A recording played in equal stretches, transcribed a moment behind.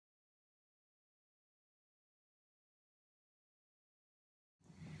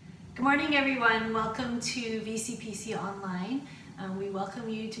Good morning, everyone. Welcome to VCPC Online. We welcome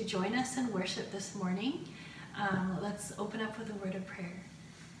you to join us in worship this morning. Let's open up with a word of prayer.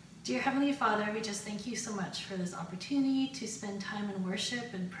 Dear Heavenly Father, we just thank you so much for this opportunity to spend time in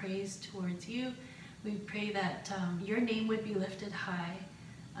worship and praise towards you. We pray that your name would be lifted high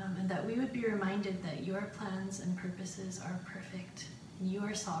and that we would be reminded that your plans and purposes are perfect and you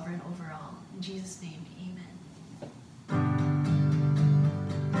are sovereign over all. In Jesus' name, amen.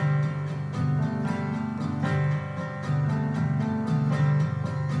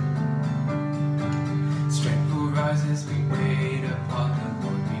 As we wait upon the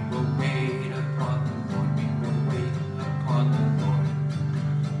Lord, we will wait upon the Lord, we will wait upon the Lord.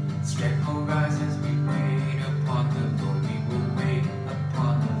 Strength will rise as we wait upon the Lord, we will wait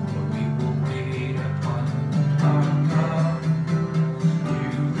upon the Lord, we will wait upon the Lord. Come, you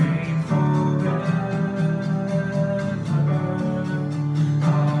reign forever.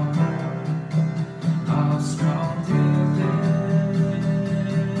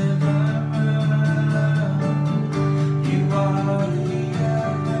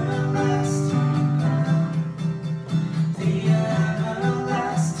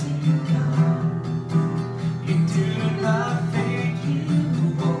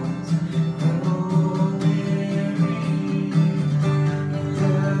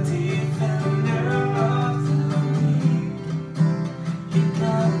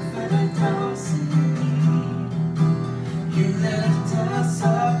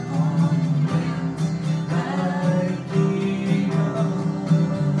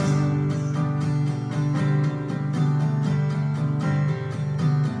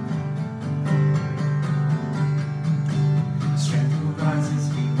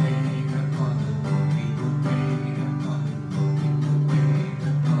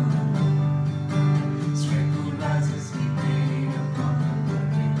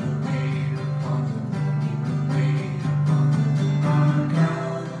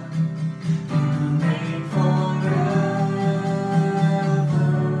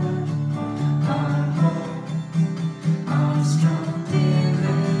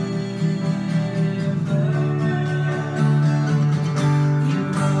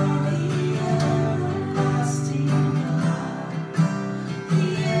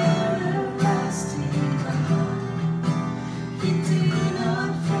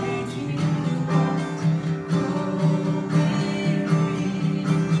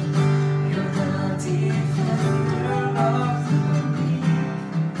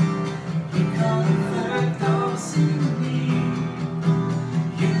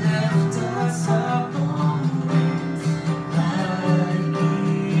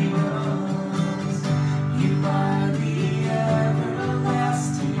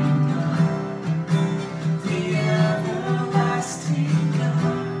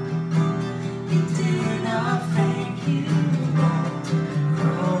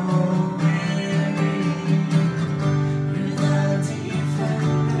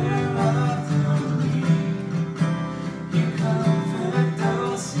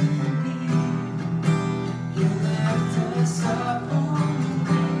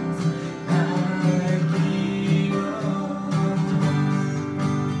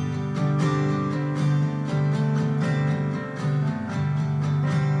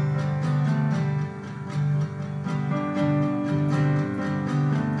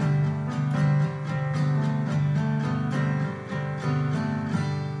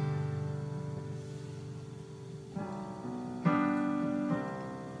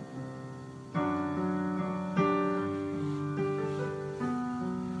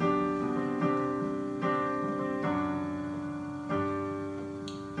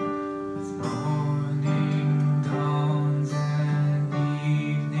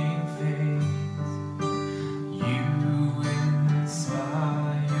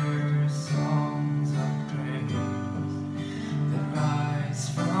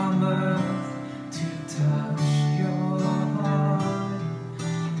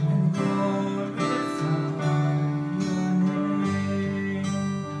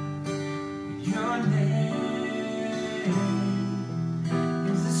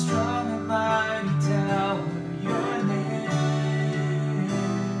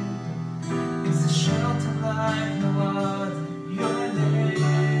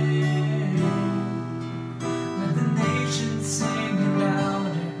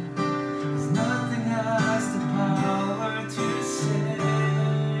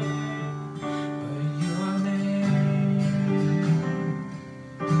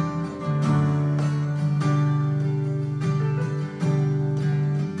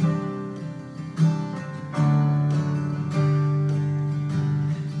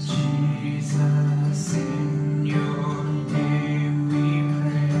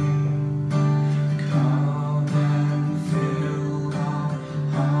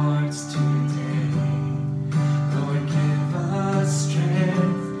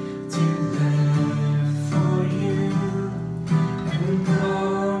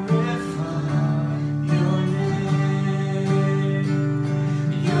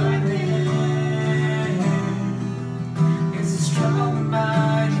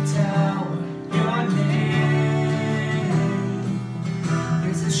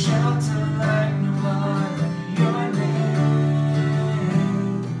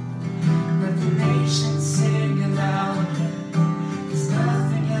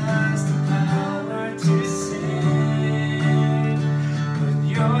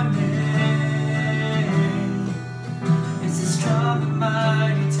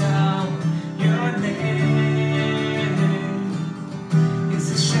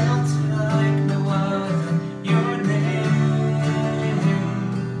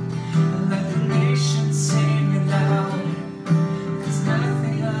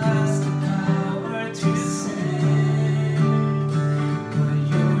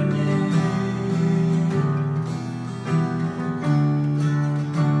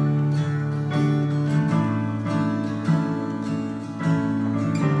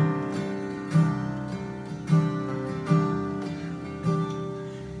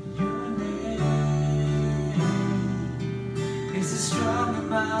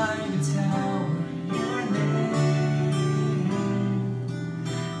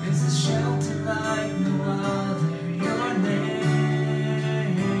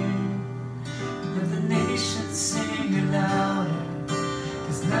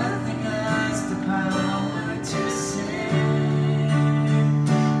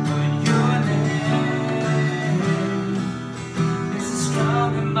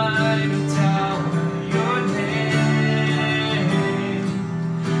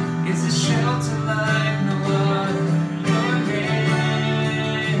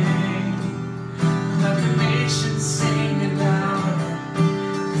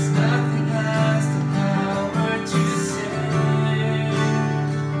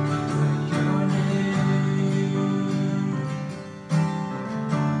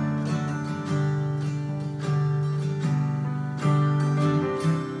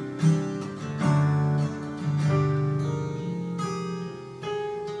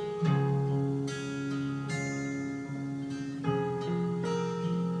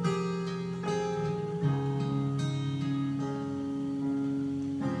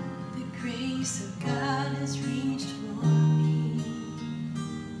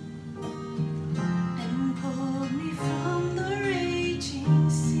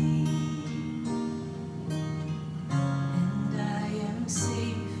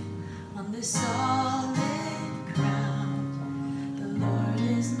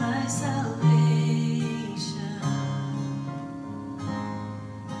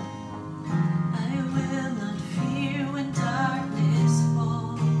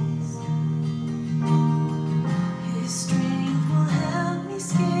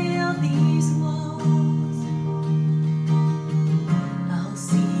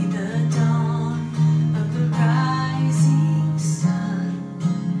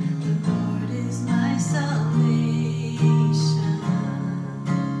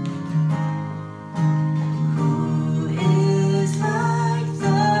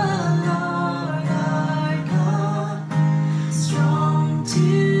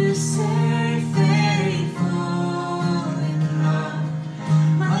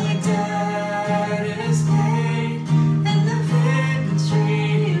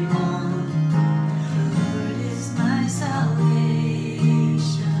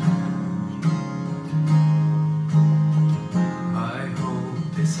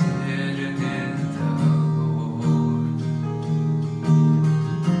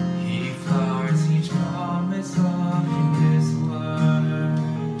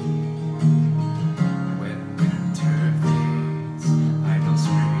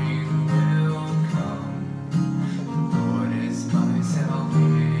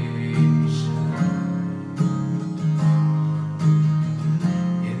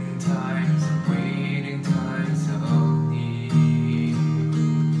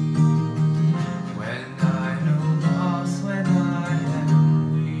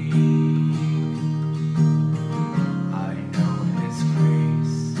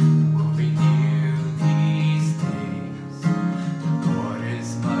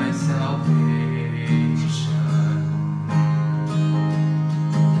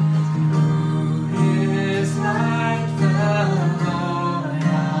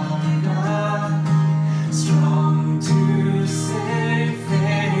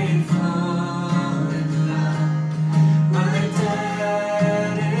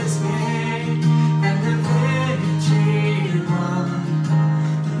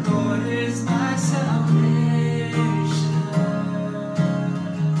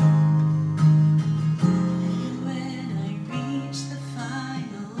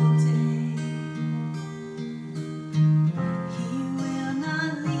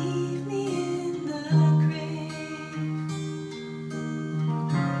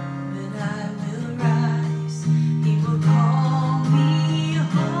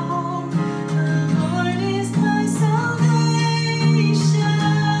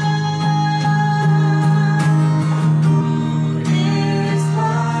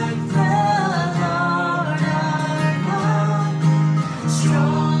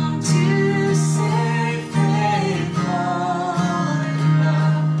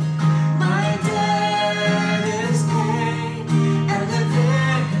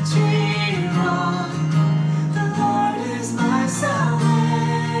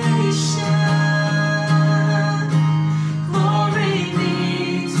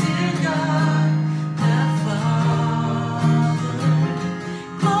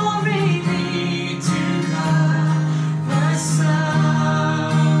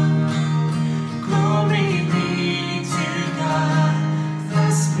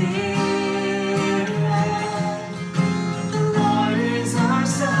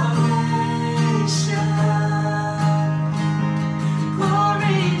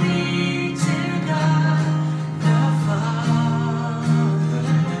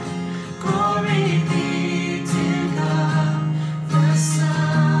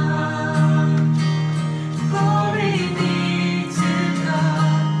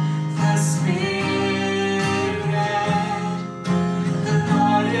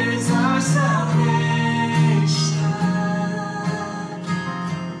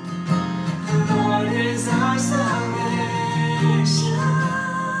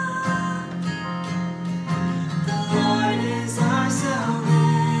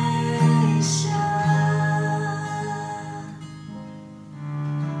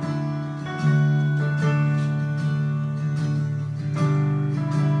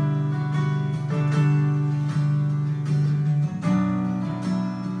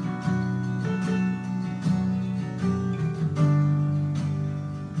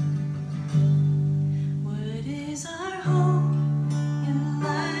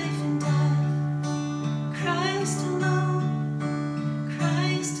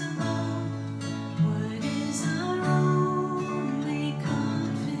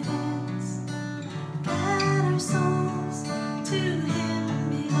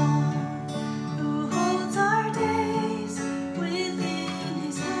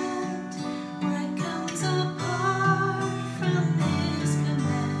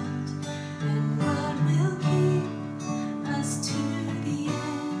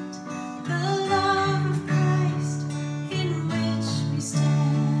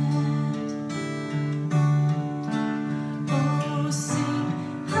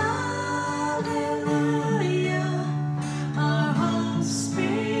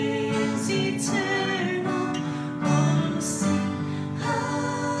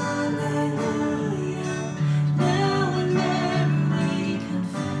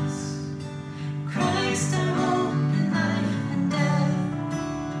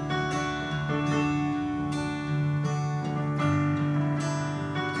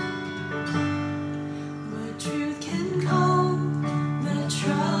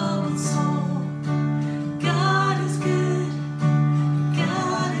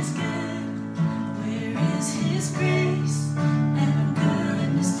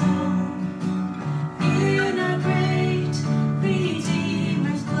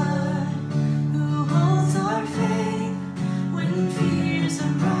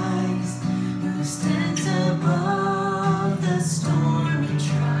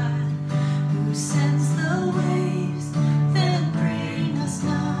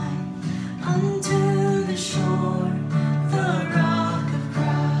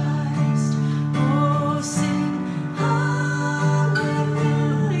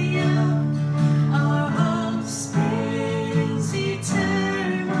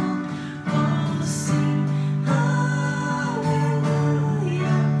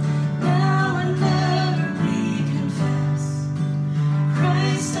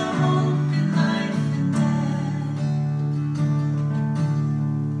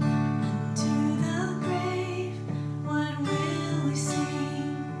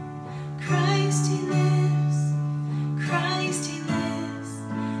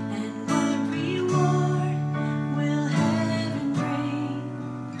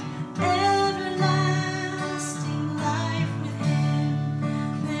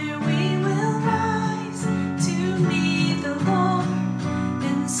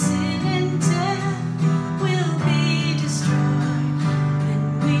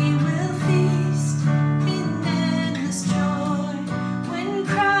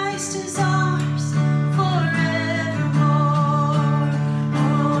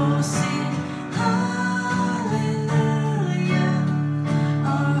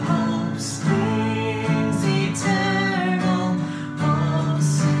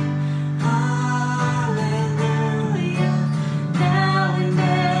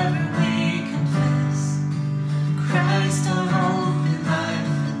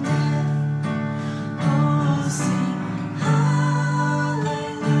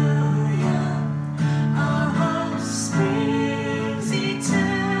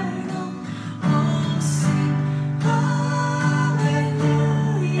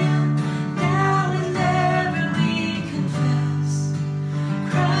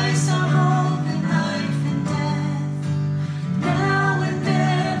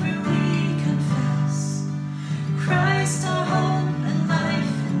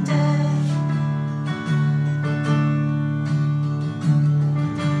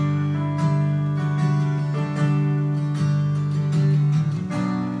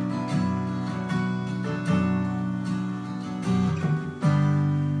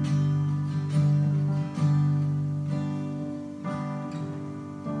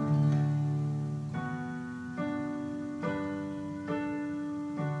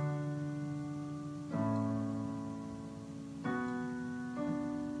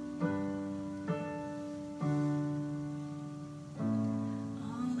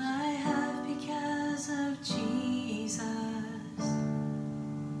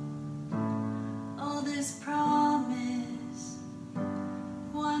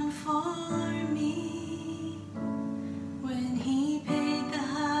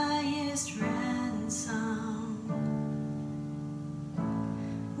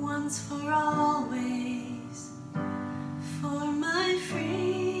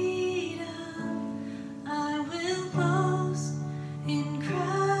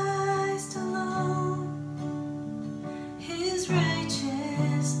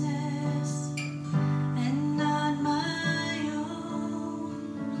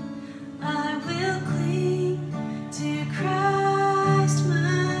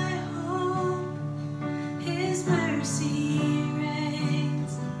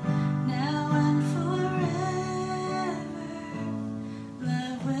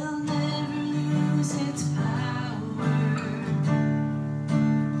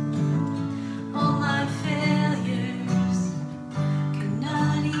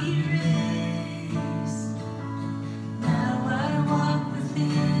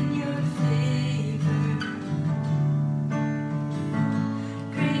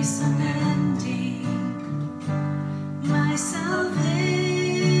 grace unending, my salvation.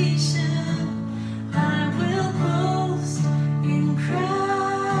 I will boast in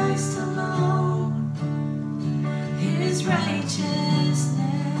Christ alone, His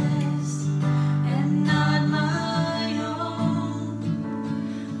righteousness and not my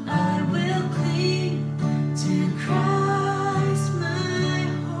own. I will cling to Christ my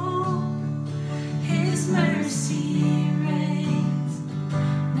hope, His mercy reigns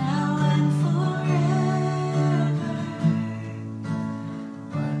now and forever.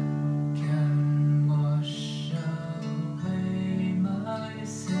 What can wash away my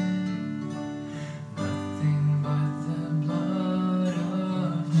sin? Nothing but the blood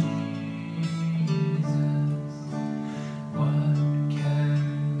of Jesus. What can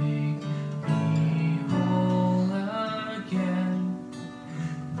make me whole again?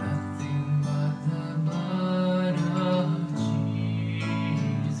 Nothing but the blood of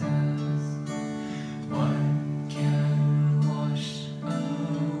Jesus. What can wash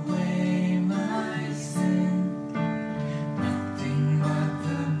away my sin? Nothing but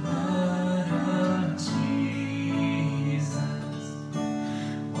the blood of Jesus.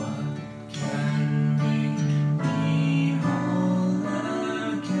 What can make me whole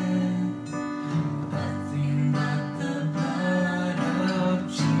again? Nothing but the blood of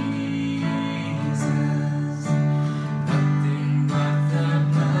Jesus. Nothing but the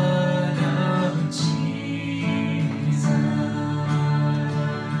blood of Jesus.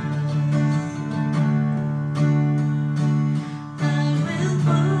 I will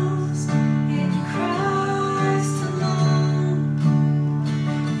boast in Christ alone,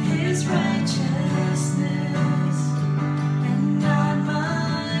 His righteousness and not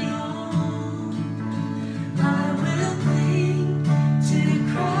my own. I will cling to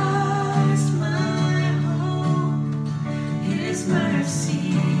Christ my hope, His mercy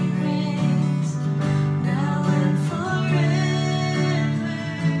reigns now and forever.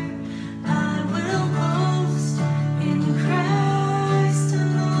 I will boast in Christ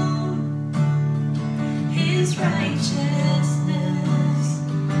alone, His righteousness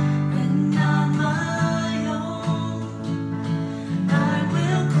and not my own. I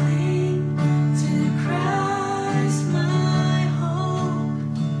will cling to Christ my hope,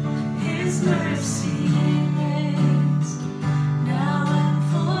 His mercy reigns now and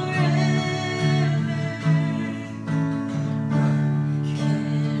forever. What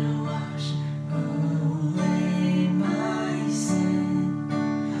can wash away my sin?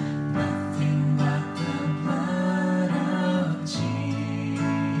 Nothing but the blood of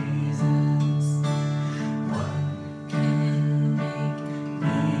Jesus. What can make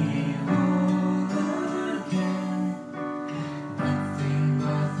me whole again? Nothing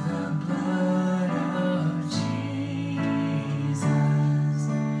but the blood of Jesus.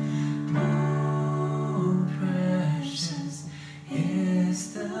 Oh, precious is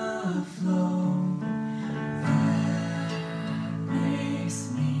the flow that makes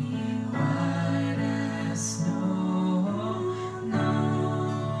me white as snow. No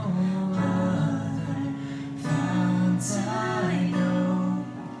other fount I know.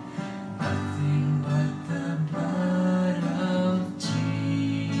 Nothing but the blood of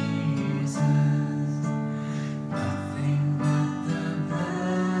Jesus. Nothing but the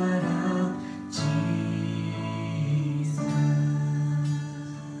blood of Jesus.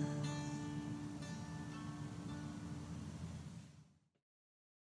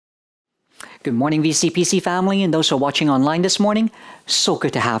 Good morning, VCPC family, and those who are watching online this morning. So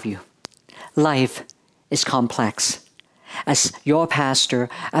good to have you. Life is complex. As your pastor,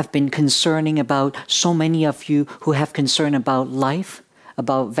 I've been concerning about so many of you who have concern about life,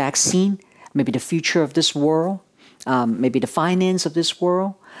 about vaccine, maybe the future of this world, maybe the finance of this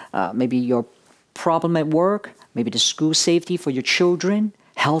world, maybe your problem at work, maybe the school safety for your children,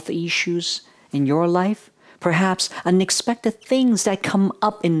 health issues in your life, perhaps unexpected things that come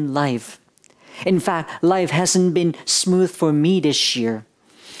up in life. In fact, life hasn't been smooth for me this year.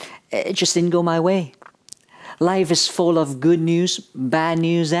 It just didn't go my way. Life is full of good news, bad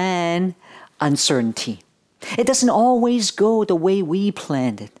news, and uncertainty. It doesn't always go the way we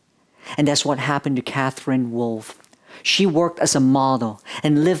planned it. And that's what happened to Catherine Wolf. She worked as a model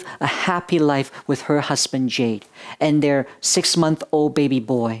and lived a happy life with her husband Jade and their 6-month-old baby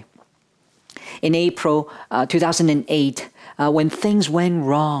boy. In April 2008, when things went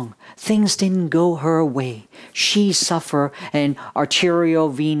wrong, things didn't go her way. She suffered an arterial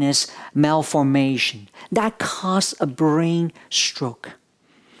venous malformation that caused a brain stroke.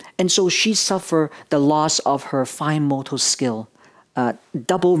 And so she suffered the loss of her fine motor skill,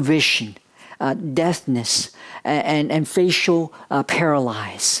 double vision, deafness, and facial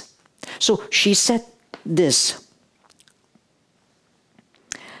paralysis. So she said this.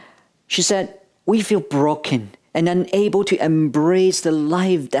 She said, we feel broken and unable to embrace the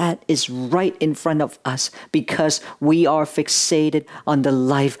life that is right in front of us because we are fixated on the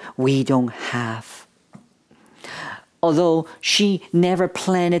life we don't have. Although she never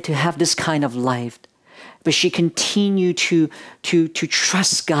planned to have this kind of life, but she continued to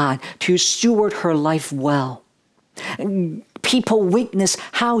trust God, to steward her life well. People witness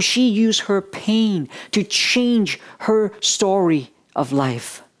how she used her pain to change her story of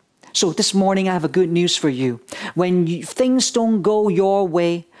life. So this morning, I have a good news for you. When things don't go your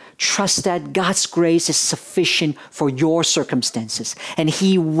way, trust that God's grace is sufficient for your circumstances, and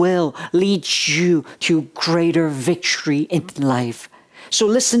He will lead you to greater victory in life. So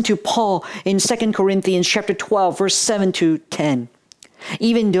listen to Paul in 2 Corinthians chapter 12, verse 7 to 10.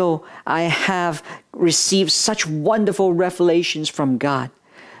 Even though I have received such wonderful revelations from God,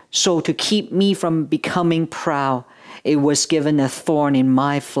 so to keep me from becoming proud, it was given a thorn in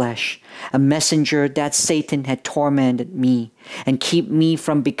my flesh, a messenger that Satan had tormented me and keep me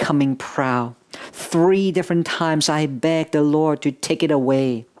from becoming proud. 3 different times I begged the Lord to take it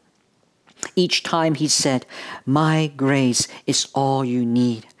away. Each time He said, my grace is all you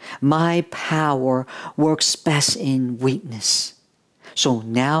need. My power works best in weakness. So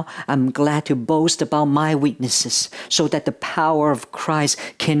now I'm glad to boast about my weaknesses so that the power of Christ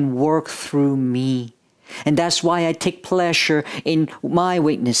can work through me. And that's why I take pleasure in my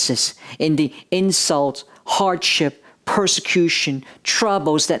weaknesses, in the insults, hardship, persecution,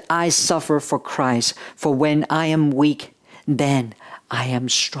 troubles that I suffer for Christ. For when I am weak, then I am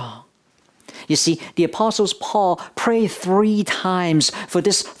strong. You see, the Apostle Paul prayed 3 times for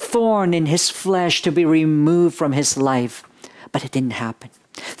this thorn in his flesh to be removed from his life. But it didn't happen.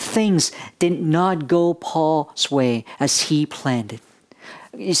 Things did not go Paul's way as he planned it.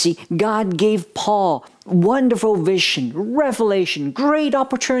 You see, God gave Paul wonderful vision, revelation, great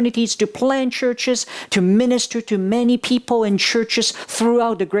opportunities to plant churches, to minister to many people in churches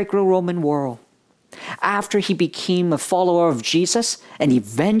throughout the Greco-Roman world. After he became a follower of Jesus, an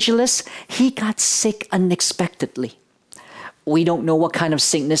evangelist, he got sick unexpectedly. We don't know what kind of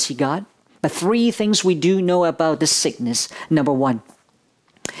sickness he got, but 3 things we do know about this sickness. Number 1,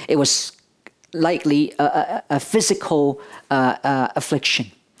 it was likely a physical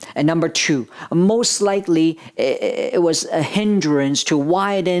affliction. And number 2, most likely it was a hindrance to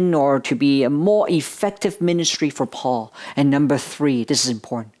widen or to be a more effective ministry for Paul. And number 3, this is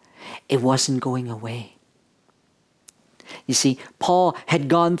important, it wasn't going away. You see, Paul had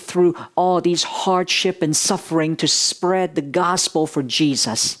gone through all these hardship and suffering to spread the gospel for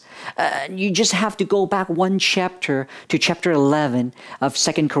Jesus. You just have to go back 1 chapter to chapter 11 of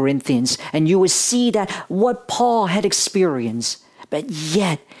 2 Corinthians, and you will see that what Paul had experienced, but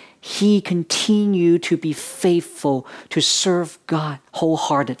yet he continued to be faithful to serve God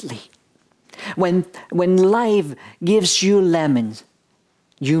wholeheartedly. When life gives you lemons,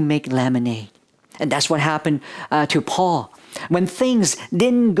 you make lemonade. And that's what happened to Paul. When things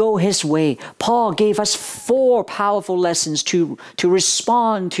didn't go his way, Paul gave us 4 powerful lessons to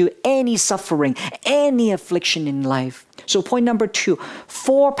respond to any suffering, any affliction in life. So point number 2,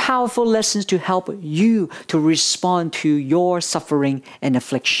 4 powerful lessons to help you to respond to your suffering and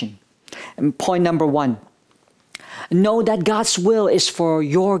affliction. And point number 1, know that God's will is for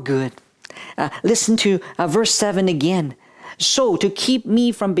your good. Listen to verse 7 again. So to keep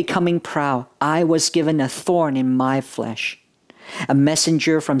me from becoming proud, I was given a thorn in my flesh, a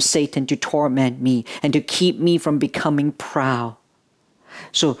messenger from Satan to torment me and to keep me from becoming proud.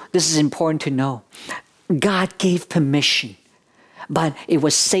 So this is important to know. God gave permission, but it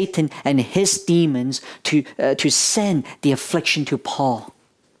was Satan and his demons to send the affliction to Paul.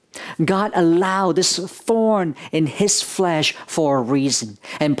 God allowed this thorn in his flesh for a reason,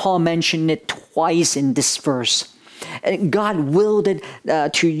 and Paul mentioned it twice in this verse. God willed it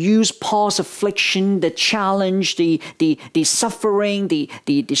to use Paul's affliction, the challenge, the suffering,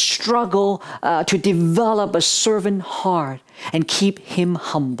 the struggle to develop a servant heart and keep him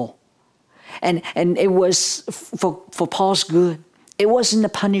humble. And it was for Paul's good. It wasn't a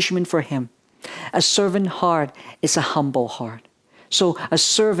punishment for him. A servant heart is a humble heart. So a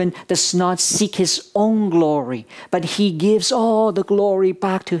servant does not seek his own glory, but he gives all the glory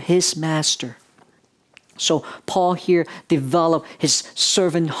back to his master. So Paul here developed his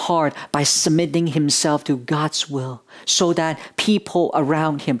servant heart by submitting himself to God's will so that people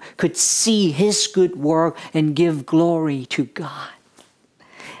around him could see his good work and give glory to God.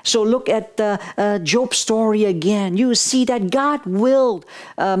 So look at Job's story again. You see that God willed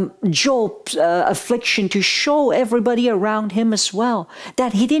Job's affliction to show everybody around him as well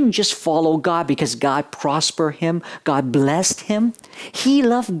that he didn't just follow God because God prospered him, God blessed him. He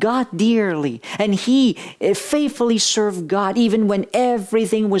loved God dearly, and he faithfully served God even when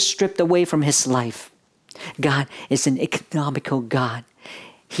everything was stripped away from his life. God is an economical God.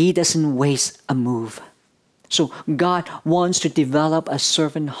 He doesn't waste a move. So God wants to develop a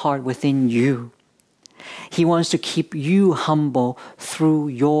servant heart within you. He wants to keep you humble through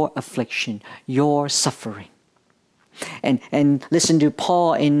your affliction, your suffering. And listen to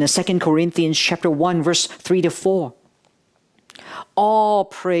Paul in 2 Corinthians chapter 1, verse 3 to 4. All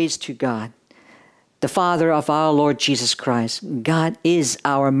praise to God, the Father of our Lord Jesus Christ. God is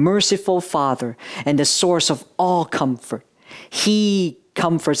our merciful Father and the source of all comfort. He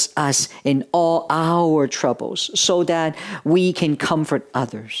comforts us in all our troubles so that we can comfort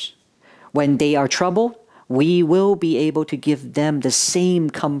others. When they are troubled, we will be able to give them the same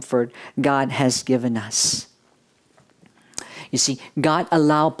comfort God has given us. You see, God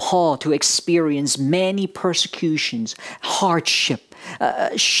allowed Paul to experience many persecutions, hardship,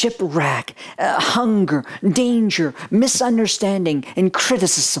 shipwreck, hunger, danger, misunderstanding, and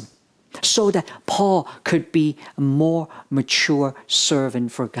criticism, so that Paul could be a more mature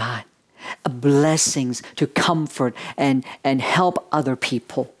servant for God, blessings to comfort and help other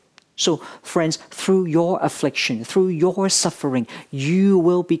people. So friends, through your affliction, through your suffering, you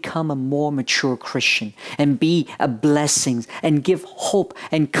will become a more mature Christian and be a blessing and give hope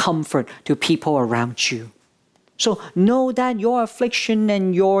and comfort to people around you. So know that your affliction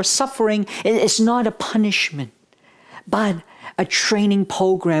and your suffering is not a punishment, but a training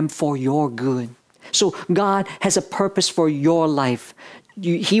program for your good. So God has a purpose for your life.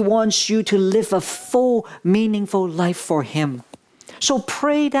 He wants you to live a full, meaningful life for Him. So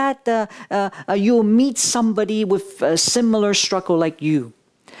pray that you'll meet somebody with a similar struggle like you.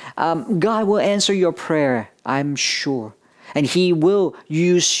 God will answer your prayer, I'm sure. And He will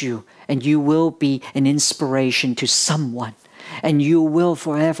use you, and you will be an inspiration to someone. And you will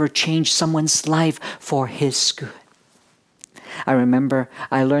forever change someone's life for His good. I remember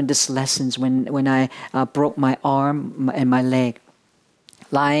I learned these lessons when I broke my arm and my leg,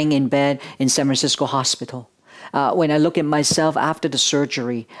 lying in bed in San Francisco hospital. When I look at myself after the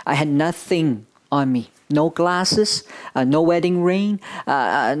surgery, I had nothing on me. No glasses, no wedding ring,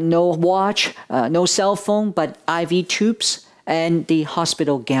 no watch, no cell phone, but IV tubes and the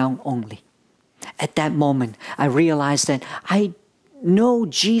hospital gown only. At that moment, I realized that I know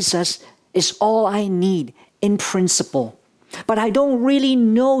Jesus is all I need in principle. But I don't really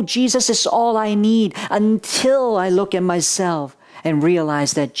know Jesus is all I need until I look at myself and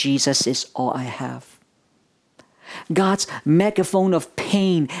realize that Jesus is all I have. God's megaphone of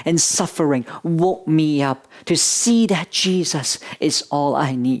pain and suffering woke me up to see that Jesus is all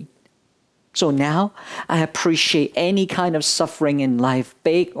I need. So now I appreciate any kind of suffering in life,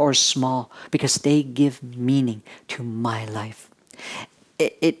 big or small, because they give meaning to my life.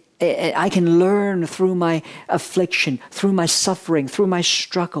 I can learn through my affliction, through my suffering, through my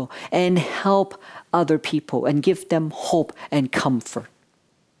struggle, and help other people and give them hope and comfort.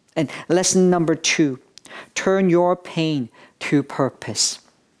 And lesson number 2, turn your pain to purpose.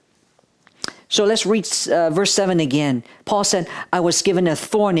 So let's read verse 7 again. Paul said, I was given a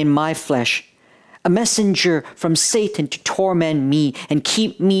thorn in my flesh, a messenger from Satan to torment me and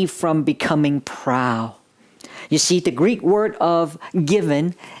keep me from becoming proud. You see, the Greek word of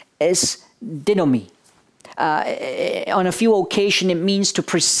given is dinomi. On a few occasions, it means to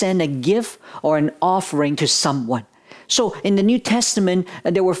present a gift or an offering to someone. So in the New Testament,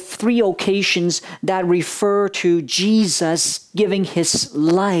 there were 3 occasions that refer to Jesus giving His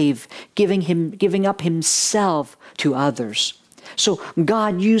life, giving up Himself to others. So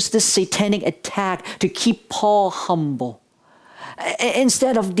God used this satanic attack to keep Paul humble.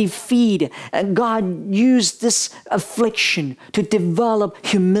 Instead of defeat, God used this affliction to develop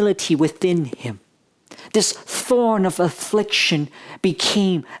humility within him. This thorn of affliction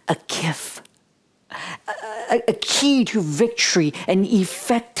became a gift, a key to victory and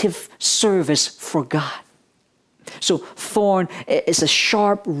effective service for God. So thorn is a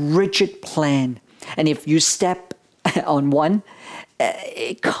sharp, rigid plan. And if you step on one,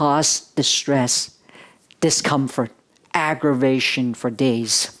 it causes distress, discomfort, aggravation for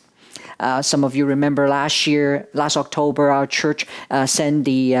days. Some of you remember last October, our church sent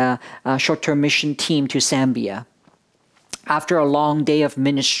the short-term mission team to Zambia. After a long day of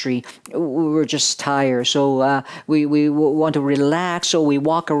ministry, we were just tired. So we want to relax. So we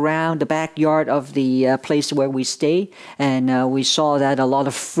walk around the backyard of the place where we stay. And we saw that a lot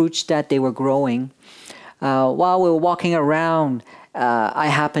of fruits that they were growing. While we were walking around, I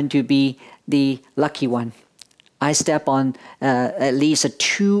happened to be the lucky one. I stepped on at least a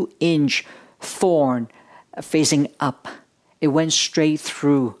 2-inch thorn facing up. It went straight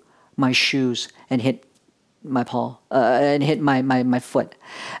through my shoes and hit my paw and hit my foot.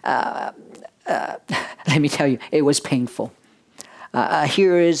 Let me tell you, it was painful.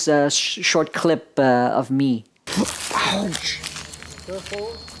 Here is a short clip of me. Ouch!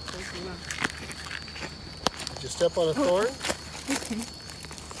 Careful. Did you step on a thorn? Okay.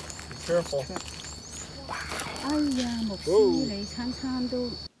 Be careful.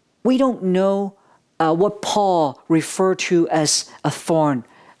 We don't know what Paul referred to as a thorn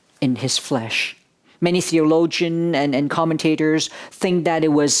in his flesh. Many theologians and commentators think that it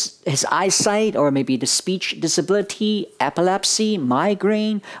was his eyesight, or maybe the speech disability, epilepsy,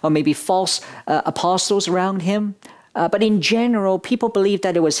 migraine, or maybe false apostles around him. But in general, people believe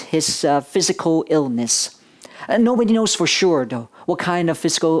that it was his physical illness. Nobody knows for sure, though, what kind of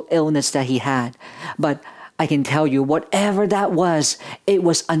physical illness that he had. But I can tell you, whatever that was, it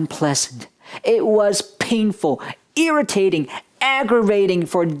was unpleasant. It was painful, irritating, aggravating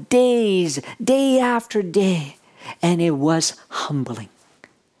for days, day after day. And it was humbling.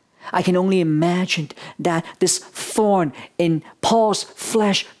 I can only imagine that this thorn in Paul's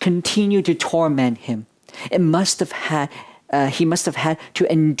flesh continued to torment him. He must have had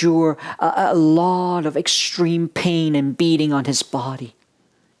to endure a lot of extreme pain and beating on his body.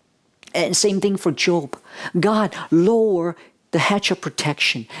 And same thing for Job. God lowered the hedge of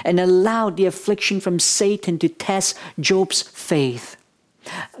protection and allowed the affliction from Satan to test Job's faith.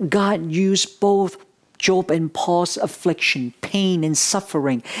 God used both Job and Paul's affliction, pain and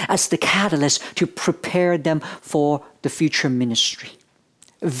suffering as the catalyst to prepare them for the future ministry.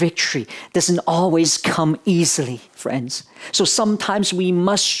 Victory doesn't always come easily, friends. So sometimes we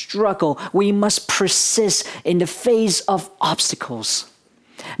must struggle. We must persist in the face of obstacles.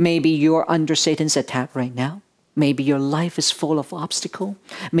 Maybe you're under Satan's attack right now. Maybe your life is full of obstacles.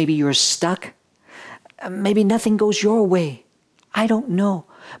 Maybe you're stuck. Maybe nothing goes your way. I don't know.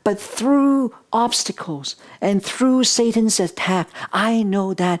 But through obstacles and through Satan's attack, I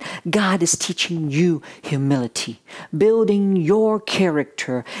know that God is teaching you humility, building your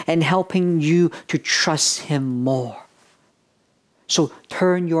character, and helping you to trust Him more. So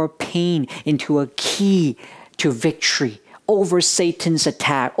turn your pain into a key to victory over Satan's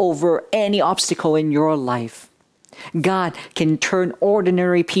attack, over any obstacle in your life. God can turn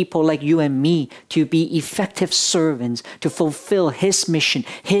ordinary people like you and me to be effective servants to fulfill His mission,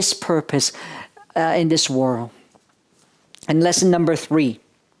 His purpose in this world. And lesson number 3,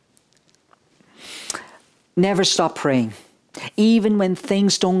 never stop praying. Even when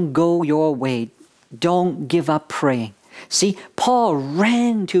things don't go your way, don't give up praying. See, Paul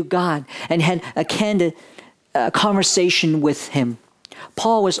ran to God and had a candid conversation with Him.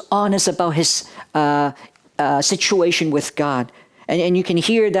 Paul was honest about his situation with God. And you can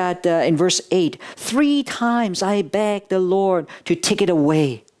hear that in verse 8. 3 times I begged the Lord to take it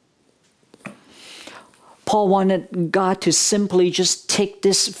away. Paul wanted God to simply just take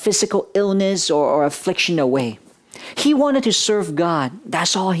this physical illness or affliction away. He wanted to serve God.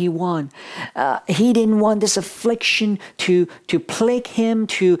 That's all he wanted. He didn't want this affliction to plague him,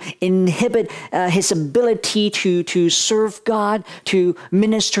 to inhibit his ability to serve God, to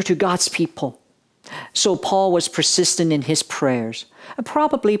minister to God's people. So Paul was persistent in his prayers.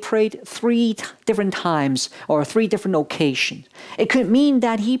 Probably prayed 3 different times or 3 different occasions. It could mean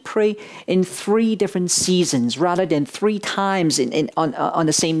that he prayed in 3 different seasons rather than 3 times on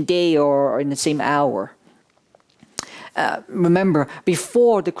the same day or in the same hour. Remember,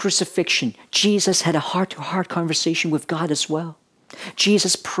 before the crucifixion, Jesus had a heart-to-heart conversation with God as well.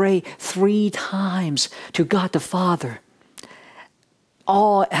 Jesus prayed 3 times to God the Father.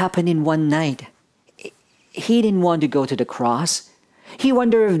 All happened in one night. He didn't want to go to the cross. He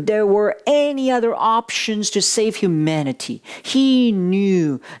wondered if there were any other options to save humanity. He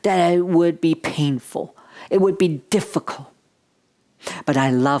knew that it would be painful. It would be difficult. But I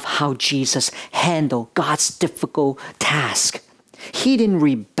love how Jesus handled God's difficult task. He didn't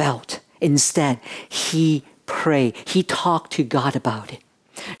rebel. Instead, He prayed. He talked to God about it.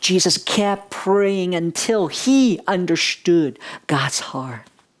 Jesus kept praying until He understood God's heart.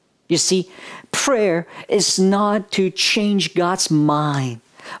 You see, prayer is not to change God's mind,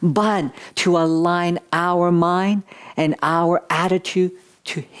 but to align our mind and our attitude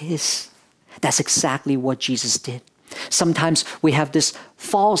to His. That's exactly what Jesus did. Sometimes we have this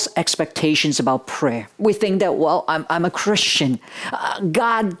false expectations about prayer. We think that, well, I'm a Christian.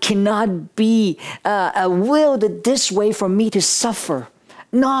 God cannot be willed this way for me to suffer.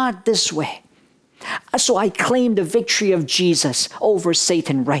 Not this way. So I claim the victory of Jesus over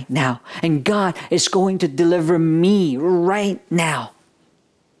Satan right now. And God is going to deliver me right now.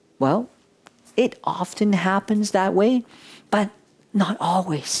 Well, it often happens that way, but not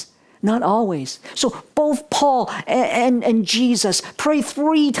always. Not always. So both Paul and Jesus pray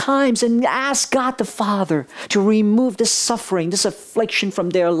 3 times and ask God the Father to remove this suffering, this affliction from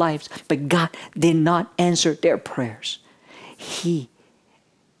their lives. But God did not answer their prayers. He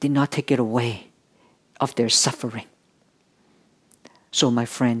did not take it away of their suffering. So my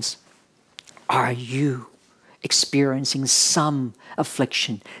friends, are you experiencing some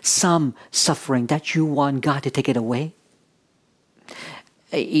affliction, some suffering that you want God to take it away?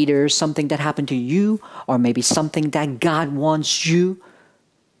 Either something that happened to you or maybe something that God wants you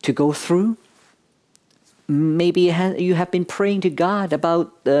to go through. Maybe you have been praying to God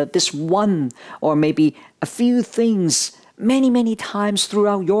about this one or maybe a few things many times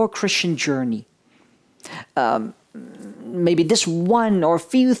throughout your Christian journey. Maybe this one or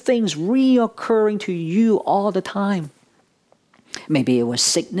few things reoccurring to you all the time. Maybe it was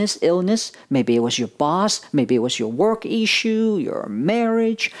sickness, illness. Maybe it was your boss. Maybe it was your work issue, your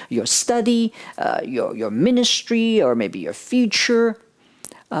marriage, your study, your ministry, or maybe your future.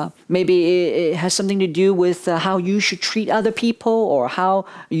 Maybe it has something to do with how you should treat other people or how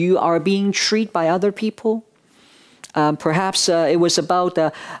you are being treated by other people. Perhaps it was about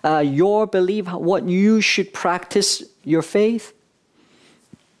your belief, what you should practice your faith.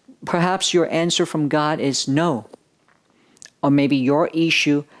 Perhaps your answer from God is no. Or maybe your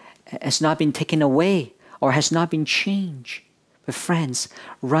issue has not been taken away or has not been changed. But friends,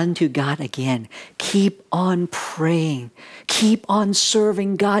 run to God again. Keep on praying. Keep on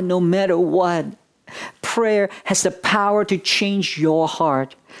serving God no matter what. Prayer has the power to change your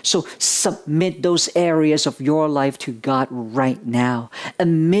heart. So submit those areas of your life to God right now.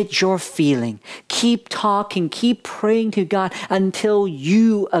 Admit your feeling. Keep talking, keep praying to God until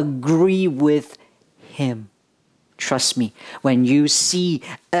you agree with Him. Trust me, when you see,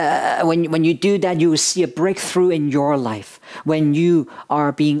 when you do that, you will see a breakthrough in your life. When you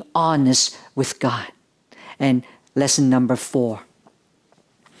are being honest with God. And lesson number 4.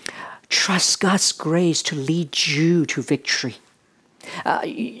 Trust God's grace to lead you to victory.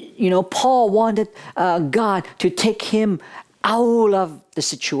 Paul wanted God to take him out of the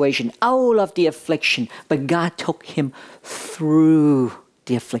situation, out of the affliction, but God took him through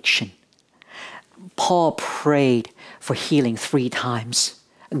the affliction. Paul prayed for healing 3 times.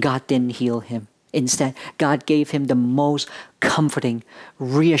 God didn't heal him. Instead, God gave him the most comforting,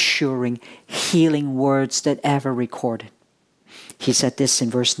 reassuring, healing words that ever recorded. He said this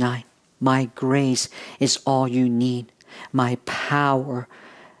in verse 9, "My grace is all you need. My power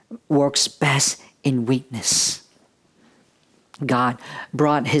works best in weakness." God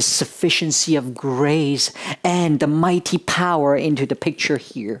brought His sufficiency of grace and the mighty power into the picture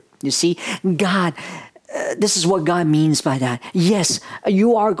here. You see, God, this is what God means by that. Yes,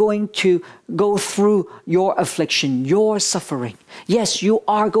 you are going to go through your affliction, your suffering. Yes, you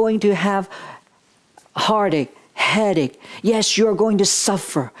are going to have heartache, headache. Yes, you're going to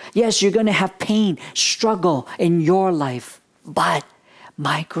suffer. Yes, you're going to have pain, struggle in your life. But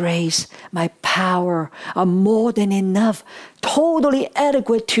my grace, my power are more than enough, totally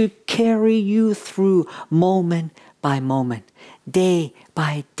adequate to carry you through moment by moment, day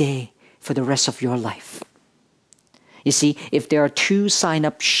by day, for the rest of your life. You see, if there are 2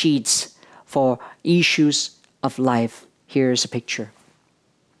 sign-up sheets for issues of life, here's a picture.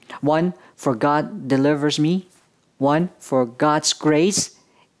 1 for God delivers me. 1 for God's grace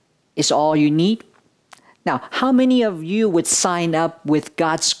is all you need. Now, how many of you would sign up with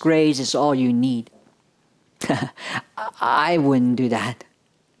God's grace is all you need? I wouldn't do that.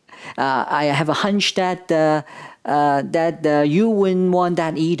 I have a hunch that you wouldn't want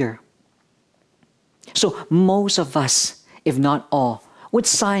that either. So most of us, if not all, would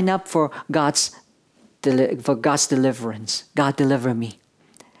sign up for God's deliverance. God deliver me.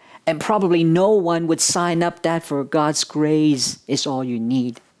 And probably no one would sign up that for God's grace is all you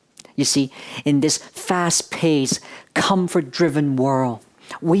need. You see, in this fast-paced, comfort-driven world,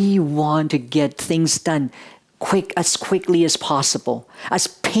 we want to get things done as quickly as possible, as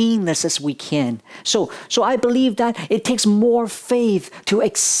painless as we can. So I believe that it takes more faith to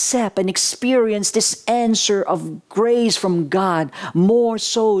accept and experience this answer of grace from God, more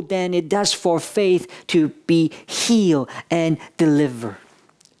so than it does for faith to be healed and delivered.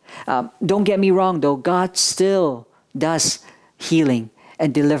 Don't get me wrong though, God still does healing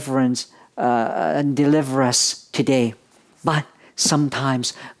and deliverance and deliver us today. But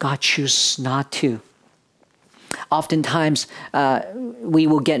sometimes God chooses not to. Oftentimes, we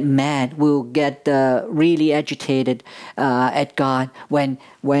will get mad. We'll get really agitated at God when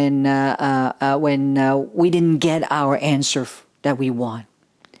we didn't get our answer that we want.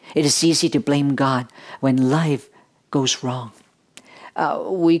 It is easy to blame God when life goes wrong.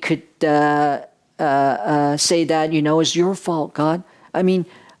 We could say that, it's your fault, God. I mean,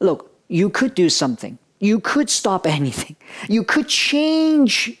 look, you could do something. You could stop anything. You could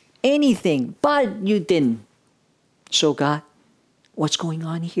change anything, but you didn't. So God, what's going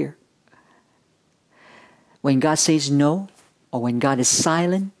on here? When God says no, or when God is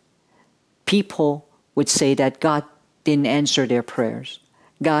silent, people would say that God didn't answer their prayers.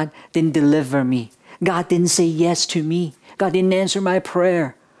 God didn't deliver me. God didn't say yes to me. God didn't answer my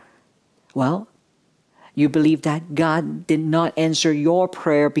prayer. Well, you believe that God did not answer your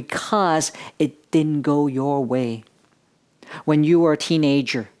prayer because it didn't go your way. When you were a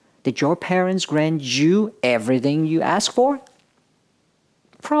teenager, did your parents grant you everything you asked for?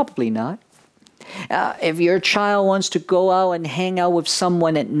 Probably not. If your child wants to go out and hang out with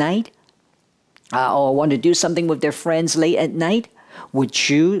someone at night, or want to do something with their friends late at night, would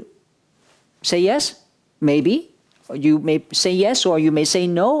you say yes? Maybe. You may say yes, or you may say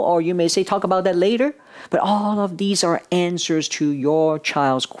no, or you may say talk about that later. But all of these are answers to your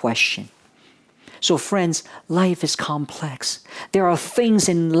child's question. So friends, life is complex. There are things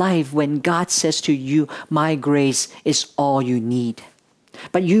in life when God says to you, my grace is all you need.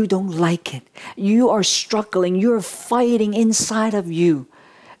 But you don't like it. You are struggling. You're fighting inside of you.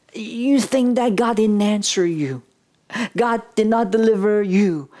 You think that God didn't answer you. God did not deliver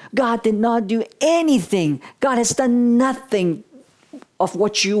you. God did not do anything. God has done nothing of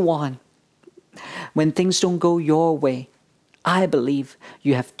what you want. When things don't go your way, I believe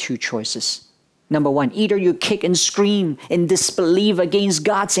you have two choices. Number one, either you kick and scream in disbelief against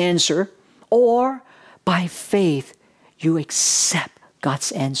God's answer, or by faith, you accept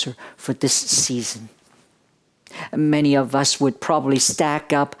God's answer for this season. Many of us would probably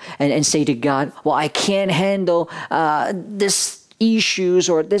stack up and say to God, well, I can't handle this issues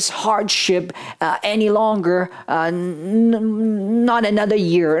or this hardship any longer, not another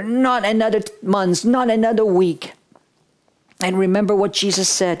year, not another month, not another week. And remember what Jesus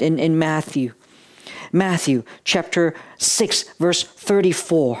said in Matthew chapter 6, verse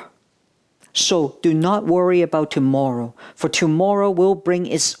 34. So do not worry about tomorrow, for tomorrow will bring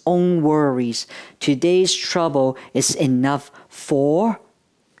its own worries. Today's trouble is enough for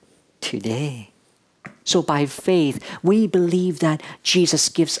today. So by faith, we believe that Jesus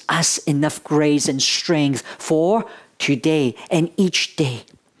gives us enough grace and strength for today and each day.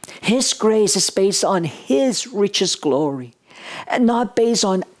 His grace is based on His richest glory and not based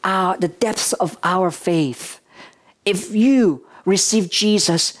on the depths of our faith. If you receive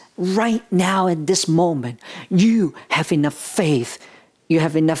Jesus right now at this moment, you have enough faith, you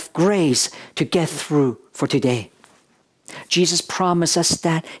have enough grace to get through for today. Jesus promised us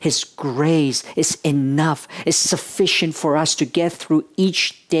that His grace is enough, is sufficient for us to get through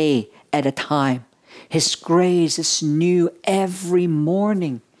each day at a time. His grace is new every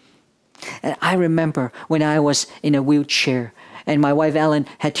morning. And I remember when I was in a wheelchair and my wife Ellen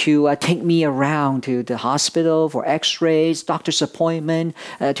had to take me around to the hospital for x-rays, doctor's appointment,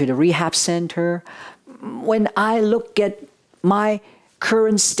 to the rehab center. When I look at my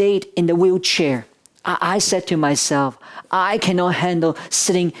current state in the wheelchair, I said to myself, I cannot handle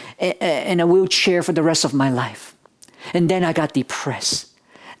sitting in a wheelchair for the rest of my life. And then I got depressed.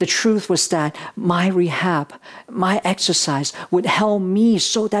 The truth was that my rehab, my exercise would help me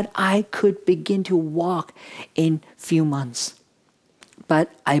so that I could begin to walk in few months. But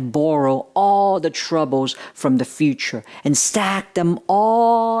I borrow all the troubles from the future and stack them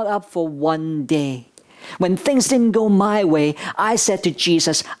all up for one day. When things didn't go my way, I said to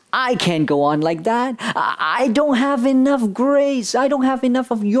Jesus, I can't go on like that. I don't have enough grace. I don't have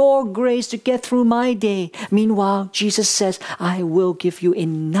enough of your grace to get through my day. Meanwhile, Jesus says, I will give you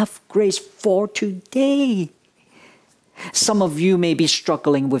enough grace for today. Some of you may be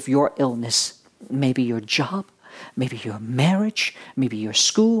struggling with your illness, maybe your job, maybe your marriage, maybe your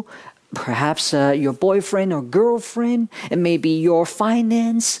school, perhaps your boyfriend or girlfriend, and maybe your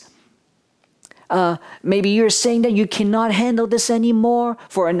finance. Maybe you're saying that you cannot handle this anymore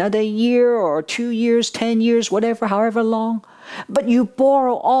for another year or 2 years, 10 years, whatever, however long. But you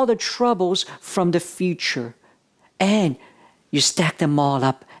borrow all the troubles from the future and you stack them all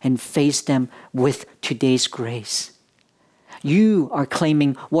up and face them with today's grace. You are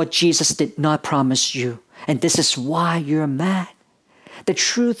claiming what Jesus did not promise you. And this is why you're mad. The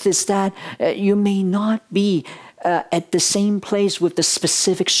truth is that you may not be at the same place with the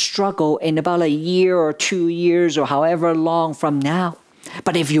specific struggle in about a year or 2 years or however long from now.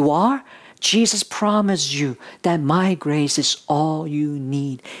 But if you are, Jesus promised you that my grace is all you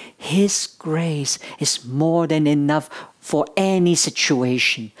need. His grace is more than enough for any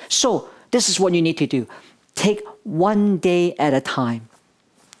situation. So this is what you need to do. Take one day at a time.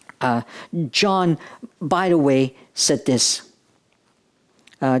 John, by the way, said this.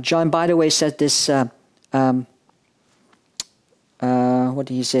 What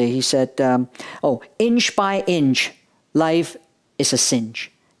did he say? He said, inch by inch, life is a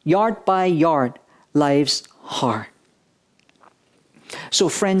cinch. Yard by yard, life's hard. So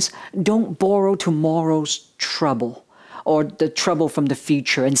friends, don't borrow tomorrow's trouble or the trouble from the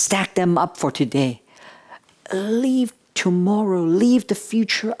future and stack them up for today. Leave tomorrow, leave the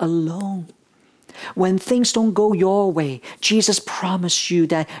future alone. When things don't go your way, Jesus promised you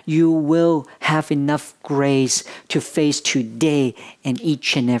that you will have enough grace to face today and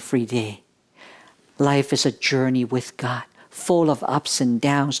each and every day. Life is a journey with God, full of ups and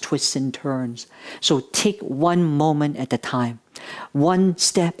downs, twists and turns. So take one moment at a time, one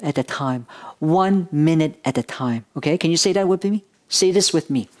step at a time, 1 minute at a time. Okay, can you say that with me? Say this with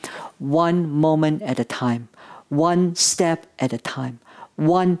me. One moment at a time, one step at a time,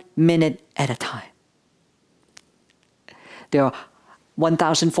 1 minute at a time. There are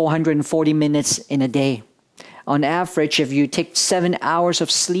 1,440 minutes in a day. On average, if you take 7 hours of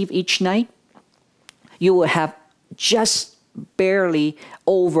sleep each night, you will have just barely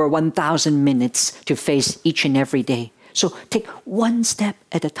over 1,000 minutes to face each and every day. So take one step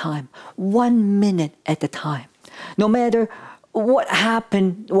at a time, 1 minute at a time. No matter what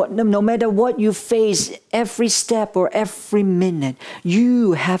happened, no matter what you face, every step or every minute,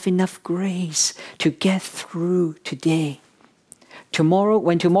 you have enough grace to get through today. Tomorrow,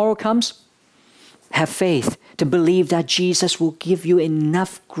 when tomorrow comes, have faith to believe that Jesus will give you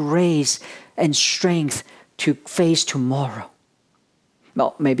enough grace and strength to face tomorrow.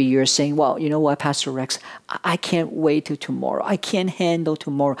 Well, maybe you're saying, well, you know what, Pastor Rex, I can't wait till tomorrow. I can't handle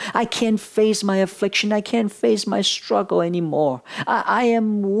tomorrow. I can't face my affliction. I can't face my struggle anymore. I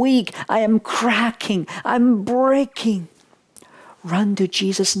am weak. I am cracking. I'm breaking. Run to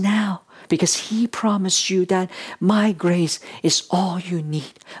Jesus now, because He promised you that my grace is all you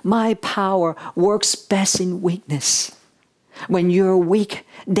need. My power works best in weakness. When you're weak,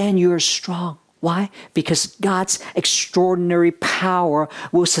 then you're strong. Why? Because God's extraordinary power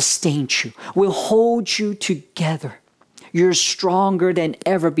will sustain you, will hold you together. You're stronger than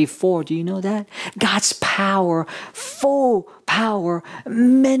ever before. Do you know that? God's power, full power,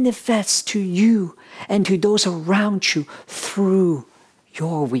 manifests to you and to those around you through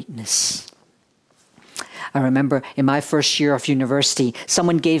your weakness. I remember in my first year of university,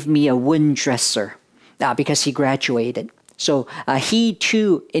 someone gave me a wound dresser because he graduated. So he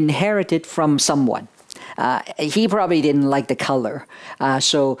too inherited from someone. He probably didn't like the color.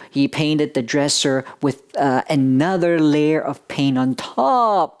 So he painted the dresser with another layer of paint on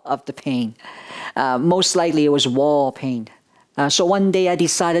top of the paint. Most likely it was wall paint. So one day I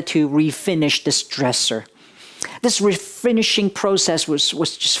decided to refinish this dresser. This refinishing process was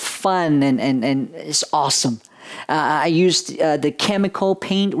just fun and it's awesome. I used the chemical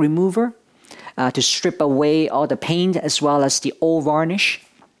paint remover to strip away all the paint as well as the old varnish.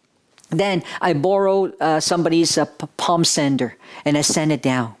 Then I borrowed somebody's palm sander and I sand it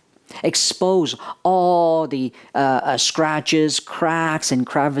down. Expose all the scratches, cracks, and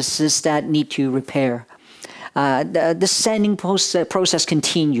crevices that need to repair. The sanding process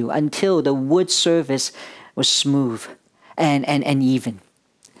continued until the wood surface was smooth and even.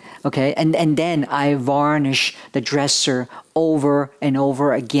 Okay, and then I varnish the dresser over and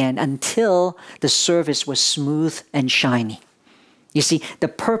over again until the surface was smooth and shiny. You see, the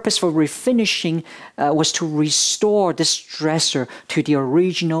purpose for refinishing was to restore this dresser to the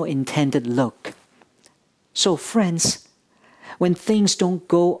original intended look. So friends, when things don't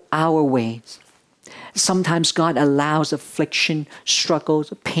go our ways, sometimes God allows affliction,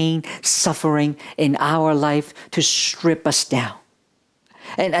 struggles, pain, suffering in our life to strip us down.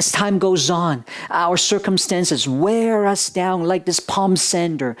 And as time goes on, our circumstances wear us down like this palm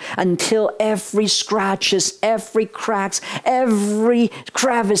sander until every scratches, every cracks, every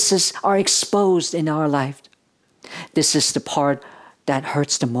crevices are exposed in our life. This is the part that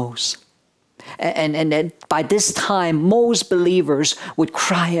hurts the most. And by this time, most believers would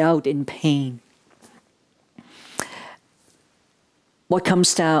cry out in pain. What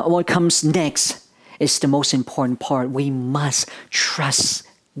comes next is the most important part. We must trust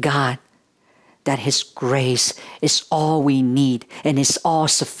God that His grace is all we need and is all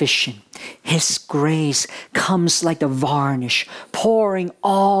sufficient. His grace comes like the varnish, pouring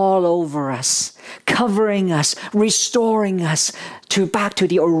all over us, covering us, restoring us back to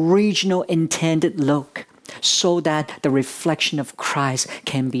the original intended look, so that the reflection of Christ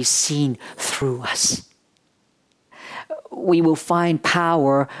can be seen through us. We will find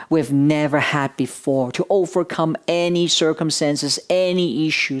power we've never had before to overcome any circumstances, any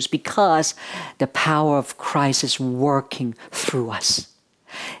issues, because the power of Christ is working through us.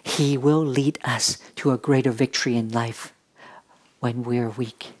 He will lead us to a greater victory in life. When we're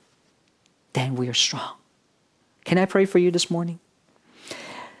weak, then we are strong. Can I pray for you this morning?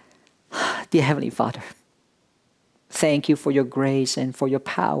 Dear Heavenly Father, thank you for your grace and for your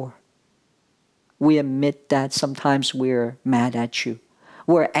power. We admit that sometimes we're mad at you.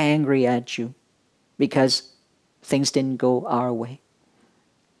 We're angry at you because things didn't go our way.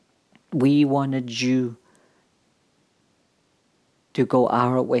 We wanted you to go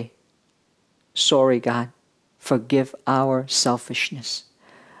our way. Sorry, God. Forgive our selfishness.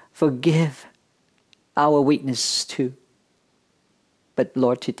 Forgive our weakness too. But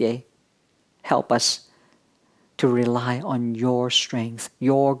Lord, today, help us to rely on your strength,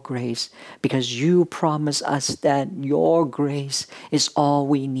 your grace, because you promise us that your grace is all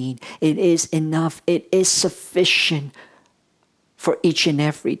we need. It is enough. It is sufficient for each and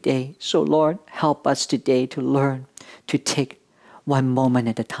every day. So Lord, help us today to learn to take one moment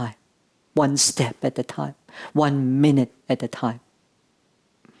at a time, one step at a time, 1 minute at a time.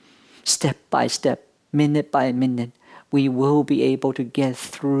 Step by step, minute by minute, we will be able to get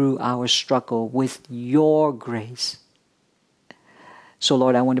through our struggle with your grace. So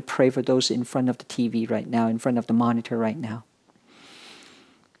Lord, I want to pray for those in front of the TV right now, in front of the monitor right now.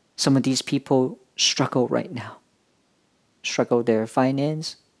 Some of these people struggle right now. Struggle with their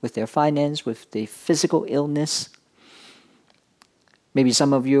finance, with the physical illness. Maybe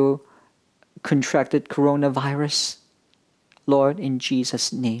some of you contracted coronavirus. Lord, in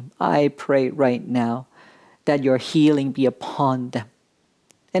Jesus' name, I pray right now that your healing be upon them.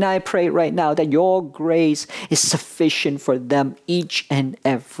 And I pray right now that your grace is sufficient for them each and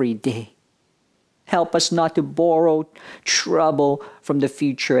every day. Help us not to borrow trouble from the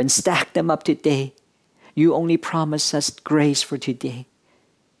future and stack them up today. You only promise us grace for today.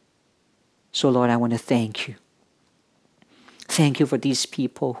 So Lord, I want to thank you. Thank you for these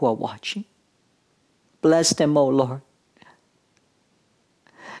people who are watching. Bless them, O Lord.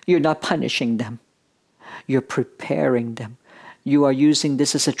 You're not punishing them. You're preparing them. You are using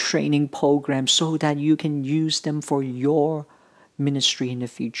this as a training program so that you can use them for your ministry in the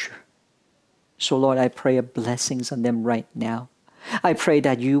future. So Lord, I pray a blessings on them right now. I pray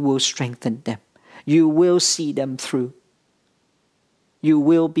that you will strengthen them. You will see them through. You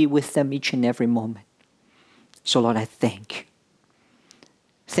will be with them each and every moment. So Lord, I thank you.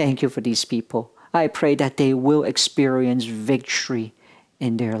 Thank you for these people. I pray that they will experience victory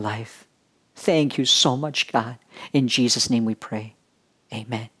in their life. Thank you so much, God. In Jesus' name we pray.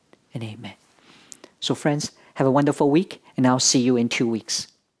 Amen and amen. So friends, have a wonderful week, and I'll see you in 2 weeks.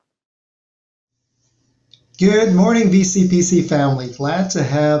 Good morning, VCPC family. Glad to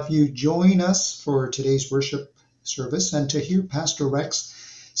have you join us for today's worship service and to hear Pastor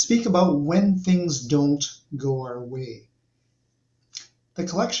Rex speak about when things don't go our way. The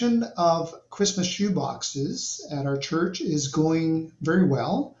collection of Christmas shoe boxes at our church is going very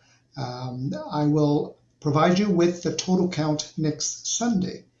well. I will provide you with the total count next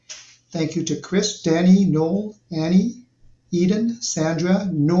Sunday. Thank you to Chris, Danny, Noel, Annie, Eden, Sandra,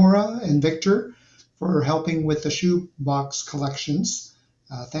 Nora, and Victor for helping with the shoebox collections.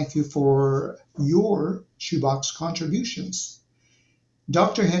 Thank you for your shoebox contributions.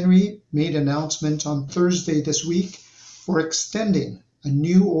 Dr. Henry made an announcement on Thursday this week for extending a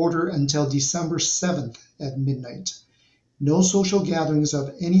new order until December 7th at midnight. No social gatherings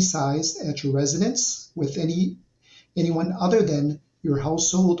of any size at your residence with anyone other than your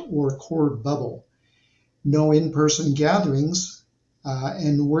household or core bubble. No in-person gatherings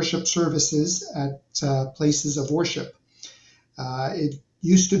and worship services at places of worship. It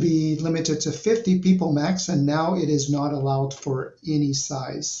used to be limited to 50 people max, and now it is not allowed for any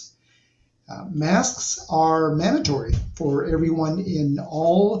size. Masks are mandatory for everyone in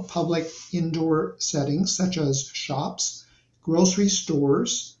all public indoor settings, such as shops, grocery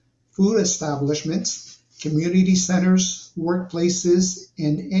stores, food establishments, community centers, workplaces,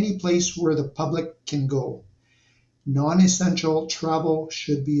 and any place where the public can go. Non-essential travel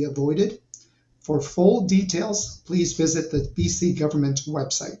should be avoided. For full details, please visit the BC government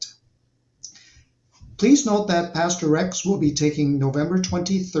website. Please note that Pastor Rex will be taking November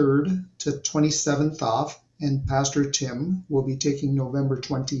 23rd to 27th off, and Pastor Tim will be taking November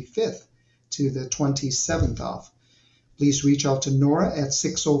 25th to the 27th off. Please reach out to Nora at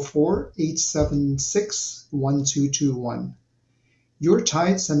 604-876-1221. Your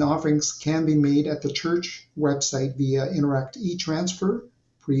tithes and offerings can be made at the church website via Interact e-Transfer,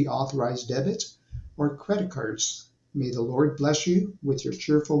 pre-authorized debit, or credit cards. May the Lord bless you with your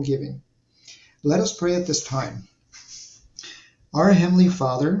cheerful giving. Let us pray at this time. Our Heavenly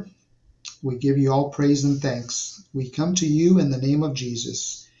Father, we give you all praise and thanks. We come to you in the name of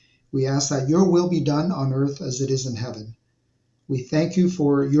Jesus. We ask that your will be done on earth as it is in heaven. We thank you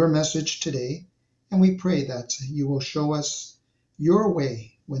for your message today, and we pray that you will show us your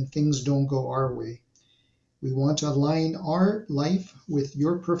way when things don't go our way. We want to align our life with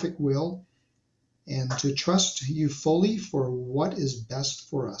your perfect will and to trust you fully for what is best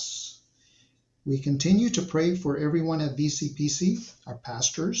for us. We continue to pray for everyone at VCPC, our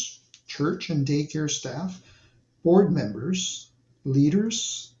pastors, church and daycare staff, board members,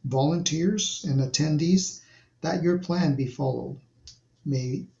 leaders, volunteers, and attendees, that your plan be followed.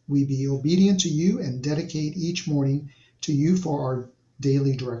 May we be obedient to you and dedicate each morning to you for our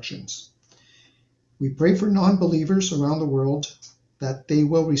daily directions. We pray for non-believers around the world that they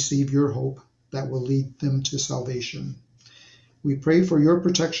will receive your hope that will lead them to salvation. We pray for your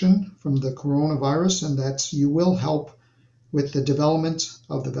protection from the coronavirus and that you will help with the development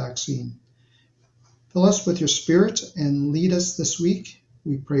of the vaccine. Fill us with your spirit and lead us this week.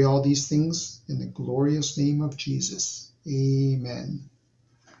 We pray all these things in the glorious name of Jesus. Amen.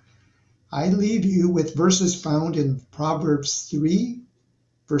 I leave you with verses found in Proverbs 3,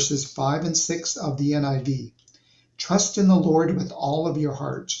 verses 5 and 6 of the NIV. Trust in the Lord with all of your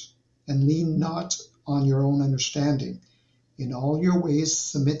heart, and lean not on your own understanding. In all your ways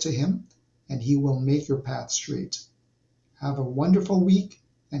submit to him, and he will make your path straight. Have a wonderful week,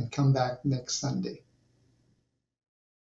 and come back next Sunday.